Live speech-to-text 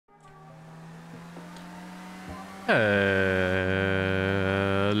Hello.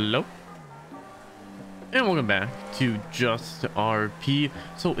 And welcome back to JustRP.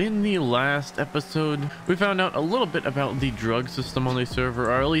 So in the last episode, we found out a little bit about the drug system on the server,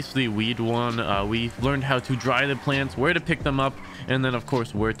 or at least the weed one. We learned how to dry the plants, where to pick them up, and then of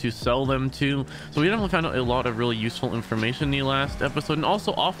course where to sell them to. So we definitely found out a lot of really useful information in the last episode. And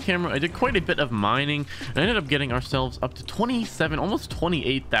also off camera, I did quite a bit of mining and I ended up getting ourselves up to almost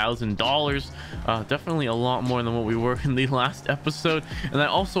 $28,000. Definitely a lot more than what we were in the last episode. And I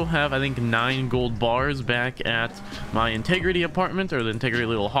also have, I think, 9 gold bars back at my integrity apartment, or the integrity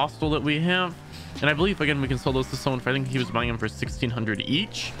little hostel that we have. And I believe again we can sell those to someone for, I think he was buying them for 1,600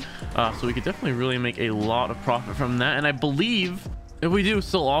 each. So we could definitely really make a lot of profit from that. And I believe if we do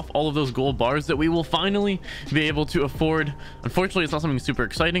sell off all of those gold bars, that we will finally be able to afford, unfortunately it's not something super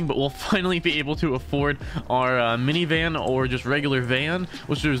exciting, but we'll finally be able to afford our minivan, or just regular van,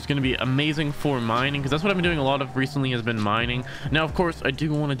 which is going to be amazing for mining, because that's what I've been doing a lot of recently, has been mining. Now of course I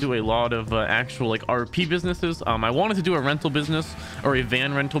do want to do a lot of actual like RP businesses. I wanted to do a rental business, or a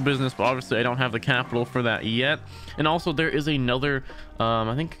van rental business, but obviously I don't have the capital for that yet. And also there is another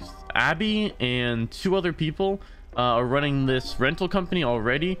I think Abby and 2 other people are running this rental company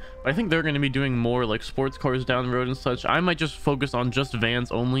already, but I think they're going to be doing more like sports cars down the road and such. I might just focus on just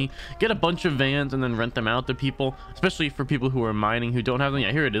vans only, get a bunch of vans and then rent them out to people, especially for people who are mining who don't have them.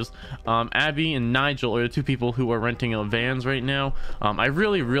 Yeah, here it is. Abby and Nigel are the 2 people who are renting out vans right now. I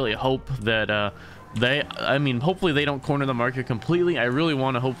really hope that hopefully they don't corner the market completely. I really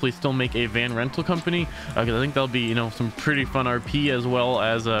want to hopefully still make a van rental company, because I think that'll be, you know, some pretty fun RP, as well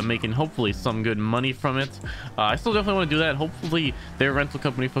as making hopefully some good money from it. I still definitely want to do that. Hopefully their rental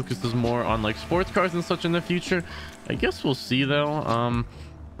company focuses more on like sports cars and such in the future. I guess we'll see though.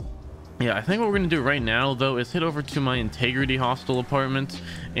 Yeah, I think what we're going to do right now, though, is head over to my integrity hostel apartment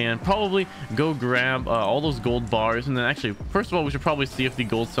and probably go grab all those gold bars. And then actually, first of all, we should probably see if the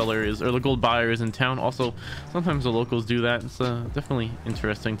gold seller is, or the gold buyer is in town. Also, sometimes the locals do that. It's definitely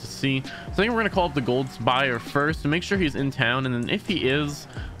interesting to see. So I think we're going to call up the gold buyer first to make sure he's in town. And then if he is,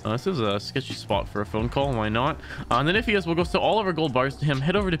 this is a sketchy spot for a phone call, why not? And then if he is, we'll go sell all of our gold bars to him,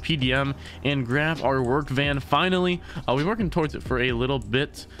 head over to PDM and grab our work van. Finally, we've been working towards it for a little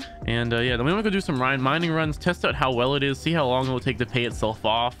bit. And yeah, then we want to go do some mining runs, test out how well it is, see how long it will take to pay itself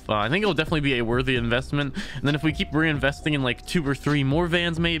off. I think it'll definitely be a worthy investment. And then if we keep reinvesting in like 2 or 3 more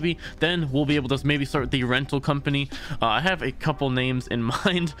vans maybe, then we'll be able to maybe start the rental company. I have a couple names in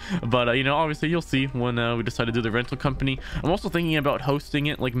mind, but you know, obviously you'll see when we decide to do the rental company. I'm also thinking about hosting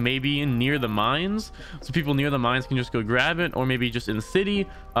it like maybe near the mines, so people near the mines can just go grab it, or maybe just in the city,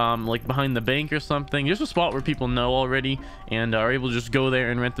 like behind the bank or something, just a spot where people know already and are able to just go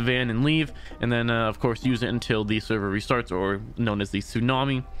there and rent the van and leave, and then of course use it until the server restarts, or known as the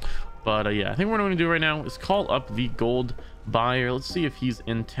tsunami. But yeah, I think what I'm going to do right now is call up the gold buyer. Let's see if he's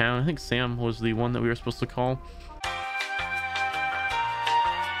in town. I think Sam was the one that we were supposed to call.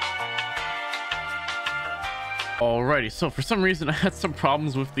 Alrighty, so for some reason I had some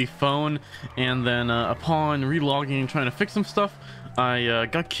problems with the phone, and then upon relogging and trying to fix some stuff, I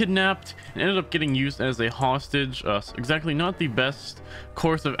got kidnapped and ended up getting used as a hostage. Exactly not the best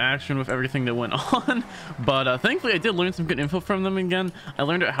course of action with everything that went on, but thankfully I did learn some good info from them again. I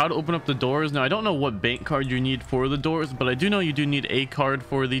learned how to open up the doors. Now I don't know what bank card you need for the doors, but I do know you do need a card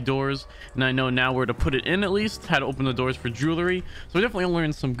for the doors, and I know now where to put it in, at least how to open the doors for jewelry. So I definitely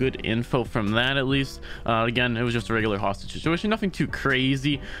learned some good info from that, at least. Again, it was just a regular hostage situation, nothing too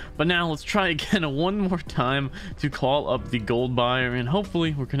crazy. But now let's try again one more time to call up the gold buyer, and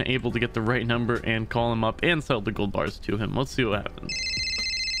hopefully we're gonna able to get the right number and call him up and sell the gold bars to him. Let's see what happens.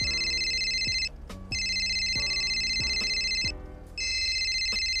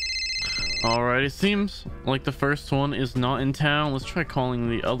 Alright, it seems like the first one is not in town. Let's try calling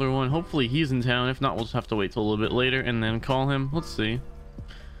the other one. Hopefully he's in town. If not, we'll just have to wait till a little bit later and then call him. Let's see.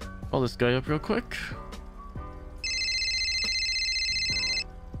 Call this guy up real quick.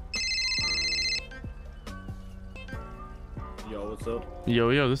 Yo, what's up?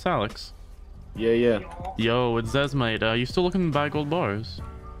 Yo, this is Alex. Yeah. Yo, it's Zez, mate. You still looking to buy gold bars?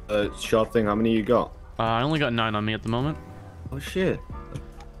 Sure thing. How many you got? I only got 9 on me at the moment. Oh shit.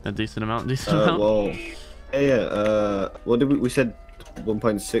 A decent amount. Well, yeah. What did we said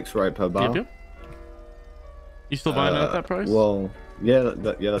 1.6 right per bar? Yep. You still buying it at that price? Well, yeah,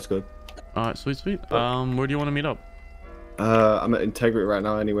 that's good. All right, sweet. Where do you want to meet up? I'm at Integrity right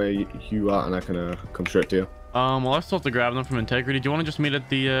now. Anyway, you are, and I can come straight to you. Well, I still have to grab them from Integrity. Do you want to just meet at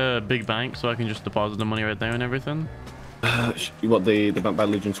the big bank so I can just deposit the money right there and everything? You want the bank by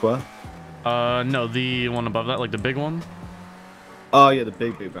Legion Square? No, the one above that, like the big one. Oh yeah, the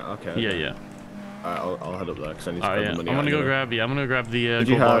big bank. Okay. Yeah. I'll head up there because I need to Oh grab yeah, the money. I'm gonna out go anyway. grab. Yeah, I'm gonna grab the Did gold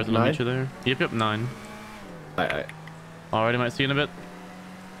you bars have and I'll 9? meet you there. Yep, 9. Alright. Alrighty, might see you in a bit.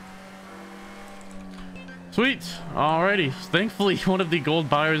 Sweet. Alrighty. Thankfully, one of the gold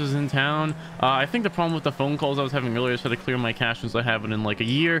buyers is in town. I think the problem with the phone calls I was having earlier is I had to clear my cache since I haven't in like a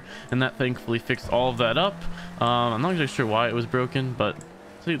year, and that thankfully fixed all of that up. I'm not really sure why it was broken, but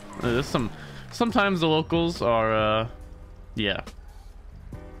see, there's sometimes the locals are, yeah.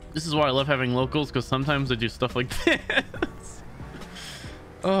 This is why I love having locals, because sometimes they do stuff like this.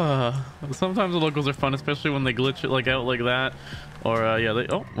 Sometimes the locals are fun, especially when they glitch it like out like that. Or yeah,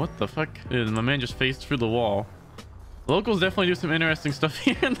 oh, what the fuck? My man just phased through the wall. Locals definitely do some interesting stuff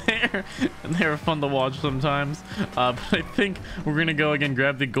here and there, and they're fun to watch sometimes. But I think we're gonna go again,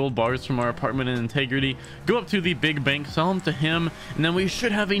 grab the gold bars from our apartment in Integrity, go up to the big bank, sell them to him, and then we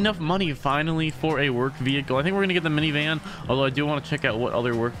should have enough money finally for a work vehicle. I think we're gonna get the minivan, although I do want to check out what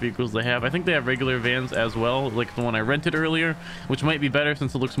other work vehicles they have. I think they have regular vans as well, like the one I rented earlier, which might be better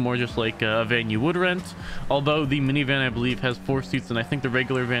since it looks more just like a van you would rent. Although the minivan, I believe, has 4 seats, and I think the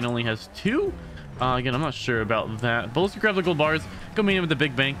regular van only has 2. Again, I'm not sure about that, but let's grab the gold bars, go meet him at the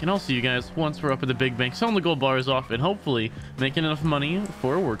big bank, and I'll see you guys once we're up at the big bank, selling the gold bars off, and hopefully making enough money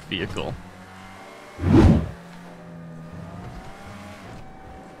for a work vehicle.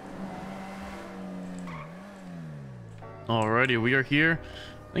 Alrighty, we are here.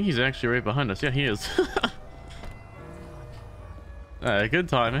 I think he's actually right behind us. Yeah, he is. Good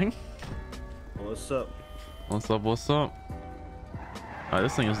timing. What's up? What's up? What's up?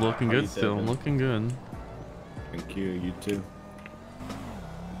 This thing is looking good still. Looking good. Thank you. You too.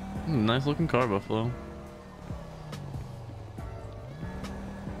 Nice looking car, Buffalo.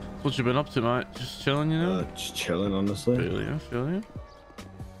 What you been up to, mate? Just chilling, you know? Just chilling, honestly. Feel you, feel you.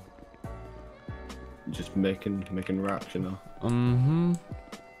 Just making raps, you know. Mm-hmm.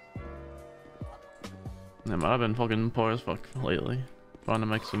 Yeah, man, I've been fucking poor as fuck lately. Trying to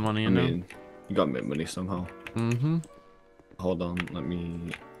make some money, you know? mean, you gotta make money somehow. Mm-hmm. Hold on, let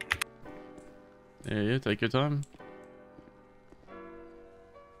me... Yeah, take your time.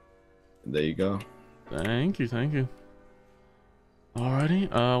 There you go. Thank you, thank you. Alrighty,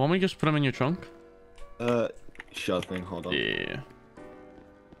 why don't we just put them in your trunk? Sure thing, hold on. Yeah.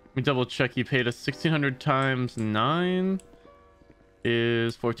 Let me double check. He paid us 1,600 times 9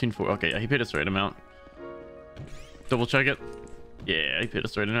 is 14.4. Okay, yeah, he paid us the right amount. Double check it. Yeah, he paid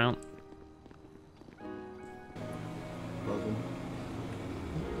us the right amount.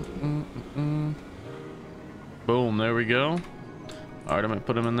 Boom, there we go. All right, I might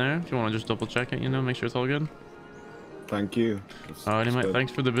put him in there if you want to just double check it, you know, make sure it's all good. Thank you. All right, mate,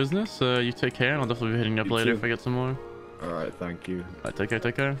 thanks for the business. You take care, and I'll definitely be hitting up later if I get some more. All right, thank you. All right, take care,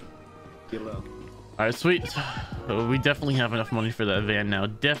 take care. See you later. All right, sweet. We definitely have enough money for that van now.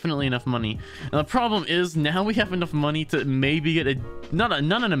 Definitely enough money. And the problem is now we have enough money to maybe get not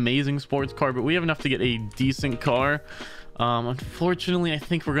an amazing sports car, but we have enough to get a decent car. Unfortunately, I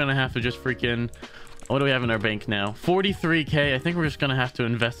think we're gonna have to just freaking... What do we have in our bank now? 43k. I think we're just gonna have to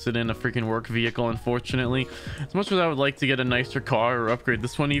invest it in a freaking work vehicle, unfortunately. As much as I would like to get a nicer car or upgrade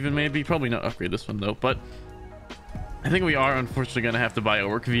this one even, maybe. Probably not upgrade this one though, but I think we are unfortunately going to have to buy a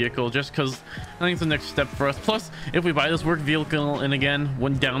work vehicle just because I think it's the next step for us. Plus, if we buy this work vehicle, and again,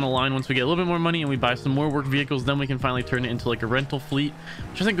 when down the line, once we get a little bit more money and we buy some more work vehicles, then we can finally turn it into like a rental fleet,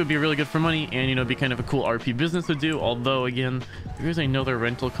 which I think would be really good for money and, you know, be kind of a cool RP business to do. Although, again, there is another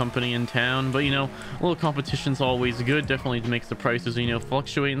rental company in town, but, you know, a little competition's always good. Definitely makes the prices, you know,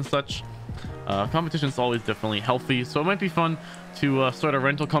 fluctuate and such. Competition's always definitely healthy, so it might be fun to start a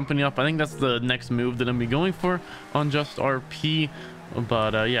rental company up. I think that's the next move that I'm be going for on JustRP.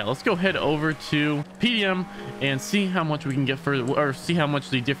 But yeah, let's go head over to PDM and see how much we can get for, or see how much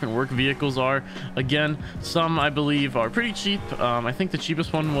the different work vehicles are. Again, some I believe are pretty cheap. I think the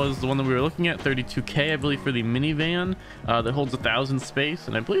cheapest one was the one that we were looking at, 32k I believe, for the minivan that holds 1,000 space.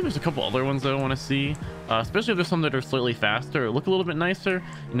 And I believe there's a couple other ones that I want to see, especially if there's some that are slightly faster or look a little bit nicer.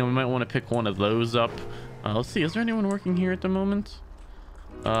 You know, we might want to pick one of those up. Let's see, is there anyone working here at the moment?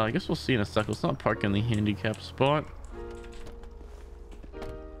 I guess we'll see in a sec. Let's not park in the handicap spot.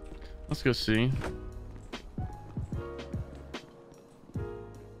 Let's go see.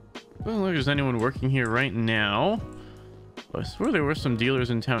 Doesn't look like there's anyone working here right now. I swear there were some dealers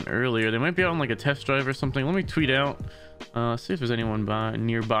in town earlier. They might be out on like a test drive or something. Let me tweet out. See if there's anyone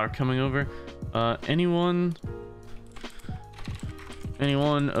nearby coming over.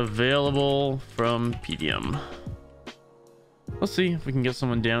 Anyone available from PDM? Let's see if we can get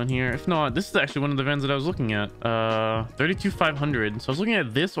someone down here. If not, this is actually one of the vans that I was looking at. 32,500. So I was looking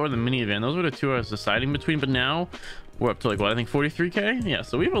at this or the minivan. Those were the two I was deciding between. But now we're up to like what, I think 43k. Yeah,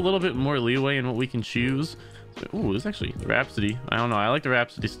 so we have a little bit more leeway in what we can choose. So, ooh, this actually the Rhapsody. I don't know, I like the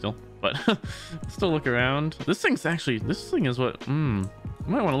Rhapsody still, but still look around. This thing is what I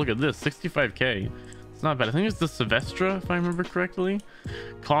might want to look at. This 65k. It's not bad. I think it's the Sylvestra, if I remember correctly.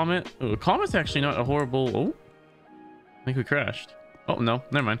 Comet. Oh, Comet's actually not a horrible. Oh, I think we crashed. Oh no,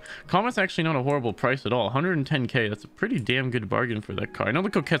 never mind. Comet's actually not a horrible price at all. 110k. That's a pretty damn good bargain for that car. I know the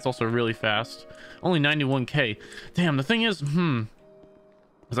Coquette's also really fast. Only 91k. Damn, the thing is,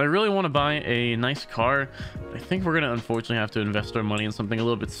 because I really want to buy a nice car. I think we're gonna unfortunately have to invest our money in something a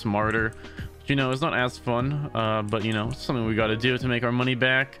little bit smarter. You know, it's not as fun, but you know, it's something we got to do to make our money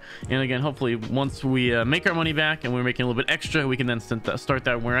back. And again, hopefully once we make our money back and we're making a little bit extra, we can then start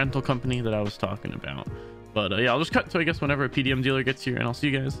that rental company that I was talking about. But yeah, I'll just cut to, I guess, whenever a PDM dealer gets here, and I'll see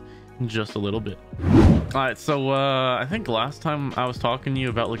you guys in just a little bit. All right, so I think last time I was talking to you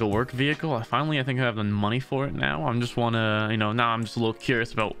about like a work vehicle, I think I have the money for it now. I'm just wanna, you know, now I'm just a little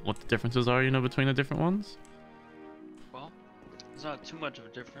curious about what the differences are, you know, between the different ones. It's not too much of a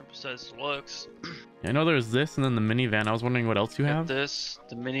difference besides the looks. Yeah, I know there's this and then the minivan. I was wondering what else you have. This,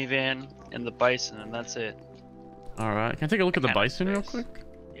 the minivan, and the Bison, and that's it. All right, can I take a look at the Bison real quick?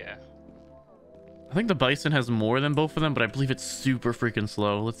 Yeah. I think the Bison has more than both of them, but I believe it's super freaking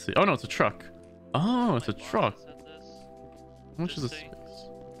slow. Let's see. Oh no, it's a truck. Oh, it's a truck. How much is this?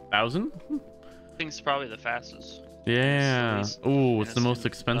 1,000? I think it's probably the fastest. Yeah. Oh, it's the most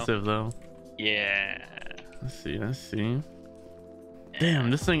expensive though. Yeah. Let's see. Let's see.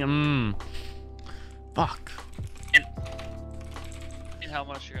 Damn, this thing, fuck. And how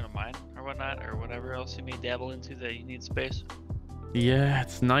much you're gonna mine or whatnot, or whatever else you may dabble into that you need space. Yeah,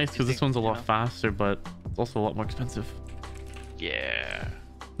 it's nice because this one's a lot faster, but it's also a lot more expensive. Yeah.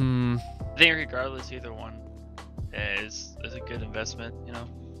 I think regardless, either one is a good investment, you know.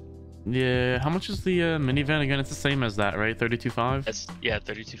 Yeah. How much is the minivan again? It's the same as that, right? 32.5. It's, yeah,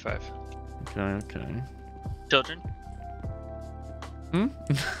 32.5. Okay. Okay. Children?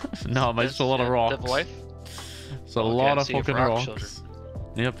 No, but just a lot of rocks. Live life? It's a lot of fucking rocks. Children.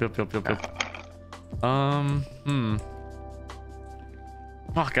 Yep.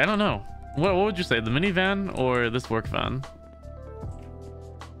 Fuck, I don't know. What would you say, the minivan or this work van?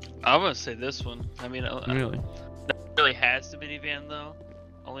 I would say this one. I mean, really? That really has the minivan though.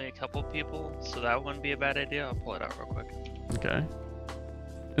 Only a couple people, so that wouldn't be a bad idea. I'll pull it out real quick. Okay.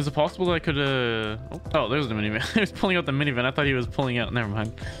 Is it possible that I could oh, there's the minivan. He was pulling out the minivan. I thought he was pulling out, never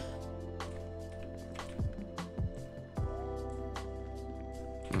mind.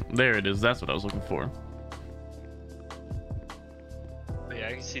 There it is. That's what I was looking for. But yeah,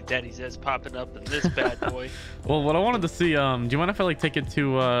 I can see Daddy's Z's popping up in this bad boy. Well, what I wanted to see, do you mind if I like take it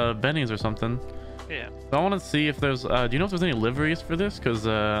to Benny's or something? Yeah. So I want to see if there's do you know if there's any liveries for this? Because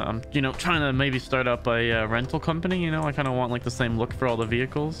I'm, you know, trying to maybe start up a rental company, you know. I kind of want like the same look for all the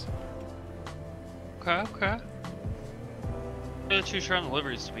vehicles. Okay. I'm really too sure on the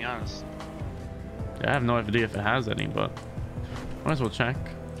liveries, to be honest. Yeah, I have no idea if it has any, but might as well check.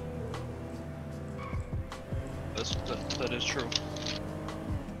 That is true.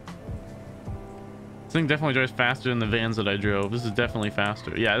 This thing definitely drives faster than the vans that I drove. This is definitely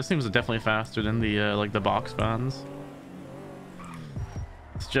faster. Yeah, this seems definitely faster than the like the box vans.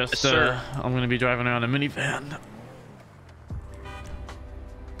 It's just I'm gonna be driving around a minivan.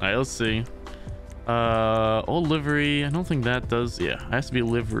 Alright, let's see. Old livery. I don't think that does. Yeah, it has to be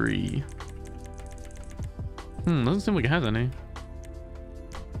livery. Doesn't seem like it has any.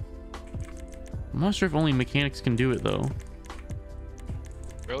 I'm not sure if only mechanics can do it though.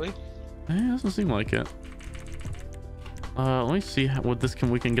 Really? Doesn't seem like it. Let me see what this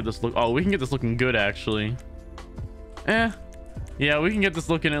we can get this look. Oh, we can get this looking good actually. Yeah, we can get this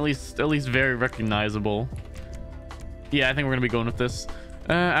looking at least very recognizable. Yeah, I think we're gonna be going with this.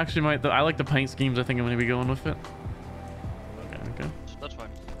 Actually, I like the paint schemes. I think I'm gonna be going with it. Okay. That's fine.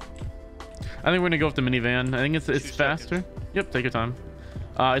 I think we're gonna go with the minivan. I think it's faster. Yep, take your time.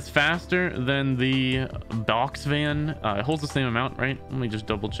 It's faster than the box van. It holds the same amount, right? Let me just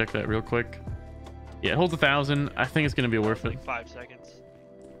double check that real quick. Yeah, it holds 1,000. I think it's gonna be worth it. Like 5 seconds.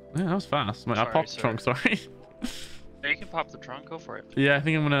 Yeah, that was fast. I popped the trunk. Sorry. Yeah, you can pop the trunk. Go for it. Yeah, I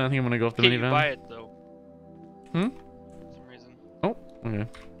think I'm gonna go with the minivan. You buy it though. For some reason. Oh, okay.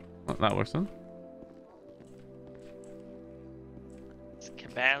 Well, that works then. It's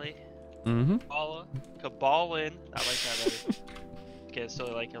Kabali. Kabalin. I like that better. Okay, I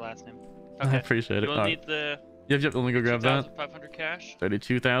still like your last name. Okay. I appreciate it. You'll need the. Yep. Let me go grab that. 2,500 cash.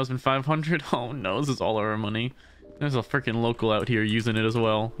 32,500. Oh no, this is all our money. There's a freaking local out here using it as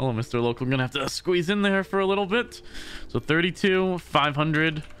well. Hello, Mr. Local. I'm gonna have to squeeze in there for a little bit. So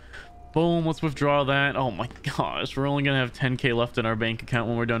 32,500. Boom, let's withdraw that. Oh my gosh, we're only gonna have 10k left in our bank account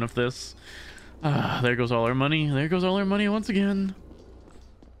when we're done with this. There goes all our money. There goes all our money once again.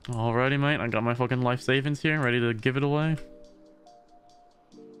 Alrighty, mate, I got my fucking life savings here, ready to give it away.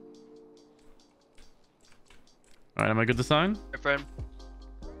 Alright, am I good to sign? My friend,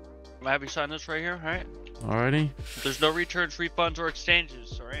 I'm happy to sign this right here, alright? Alrighty. There's no returns, refunds, or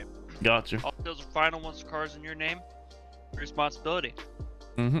exchanges, alright? Gotcha. All sales are final once the car is in your name. Responsibility.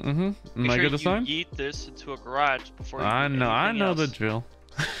 Am I good to sign? Yeet this into a garage before you I do know anything the else. drill.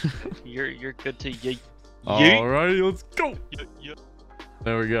 You're good to yeet. Alrighty, let's go. Yeet.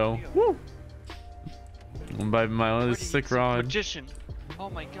 There we go. Woo! I'm by my sick rod. Magician. Oh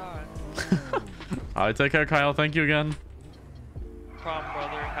my god. Alright, take care, Kyle. Thank you again. Prom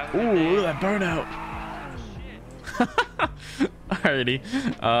brother. Have a Ooh, good day. look at that burnout. Alrighty,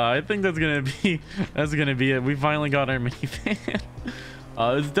 I think that's gonna be it. We finally got our minivan.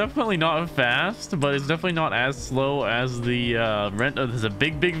 It's definitely not fast, but it's definitely not as slow as the rent. There's a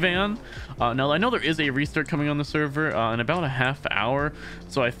big van. Now I know there is a restart coming on the server in about a half hour,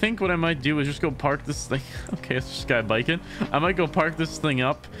 so I think what I might do is just go park this thing. Okay, it's just a guy biking. I might go park this thing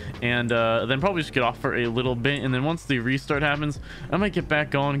up and then probably just get off for a little bit, and then once the restart happens, I might get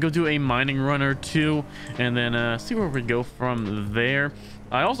back on, go do a mining run or two, and then see where we go from there.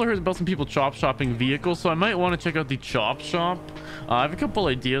 I also heard about some people chop shopping vehicles, so I might want to check out the chop shop. I have a couple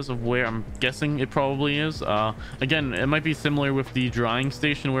ideas of where I'm guessing it probably is. Again, it might be similar with the drying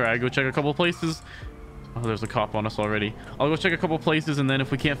station where I go check a couple places. Oh, there's a cop on us already. I'll go check a couple places, and then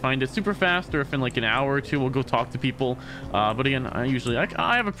if we can't find it super fast, or if in like an hour or two, we'll go talk to people. But again,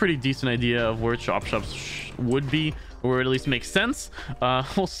 I have a pretty decent idea of where chop shops would be, or at least makes sense.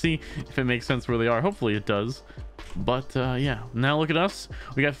 We'll see if it makes sense where they are. Hopefully it does. But yeah, now look at us.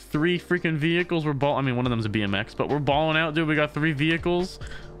 We got 3 freaking vehicles. One of them's a BMX, but we're balling out, dude. We got 3 vehicles.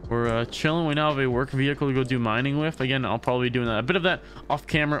 We're chilling. We now have a work vehicle to go do mining with. Again, I'll probably be doing a bit of that off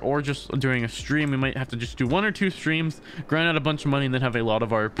camera or just during a stream. We might have to just do 1 or 2 streams, grind out a bunch of money, and then have a lot of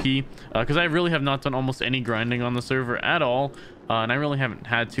RP, because I really have not done almost any grinding on the server at all, and I really haven't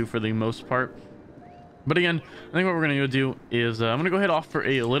had to for the most part. But again, I think what we're going to go do is I'm going to go head off for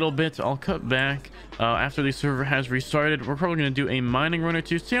a little bit. I'll cut back after the server has restarted. We're probably going to do a mining run or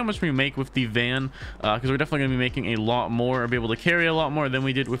two, see how much we make with the van, because we're definitely going to be making a lot more, or be able to carry a lot more than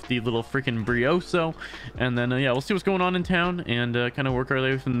we did with the little freaking Brioso. And then yeah, we'll see what's going on in town and kind of work our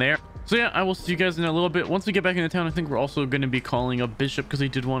way from there. So yeah, I will see you guys in a little bit. Once we get back into town, I think we're also going to be calling up Bishop, because he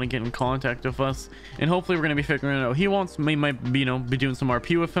did want to get in contact with us, and hopefully we're going to be figuring out what he wants. We might be, be doing some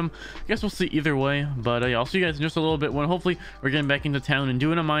RP with him. I guess we'll see either way. But yeah, I'll see you guys in just a little bit when hopefully we're getting back into town and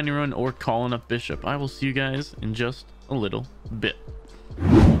doing a mining run or calling up Bishop. I will see you guys in just a little bit.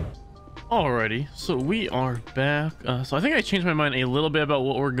 Alrighty, so we are back. So I think I changed my mind a little bit about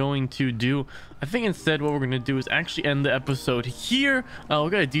what we're going to do. I think instead what we're going to do is actually end the episode here. We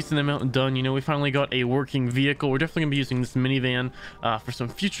got a decent amount done. We finally got a working vehicle. We're definitely going to be using this minivan for some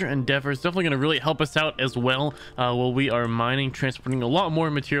future endeavors. Definitely going to really help us out as well while we are mining, transporting a lot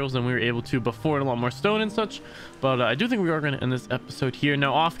more materials than we were able to before, and a lot more stone and such. But I do think we are going to end this episode here.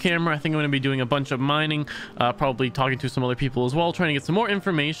 Now off camera, I think I'm going to be doing a bunch of mining, probably talking to some other people as well, trying to get some more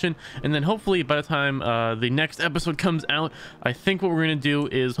information, and then hopefully by the time the next episode comes out, I think what we're going to do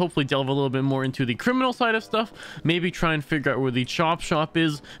is hopefully delve a little bit more into the criminal side of stuff, maybe try and figure out where the chop shop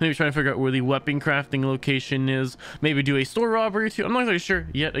is, maybe try and figure out where the weapon crafting location is, maybe do a store robbery too. I'm not really sure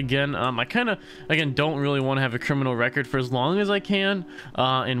yet. Again, I kind of don't really want to have a criminal record for as long as I can,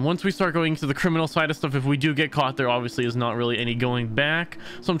 and once we start going to the criminal side of stuff, if we do get caught, there obviously is not really any going back.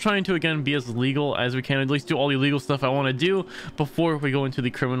 So I'm trying to again be as legal as we can, at least do all the legal stuff I want to do before we go into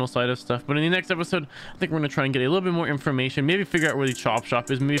the criminal side of stuff. But in the next episode, I think we're going to try and get a little bit more information, maybe figure out where the chop shop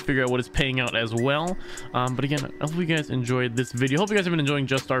is, maybe figure out what it's paying out as well. But again, I hope you guys enjoyed this video. Hope you guys have been enjoying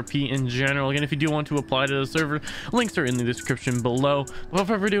JustRP in general. Again, if you do want to apply to the server, links are in the description below. Without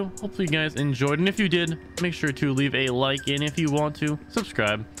further ado, hopefully you guys enjoyed, and if you did, make sure to leave a like, and if you want to,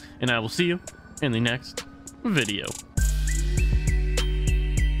 subscribe, and I will see you in the next video.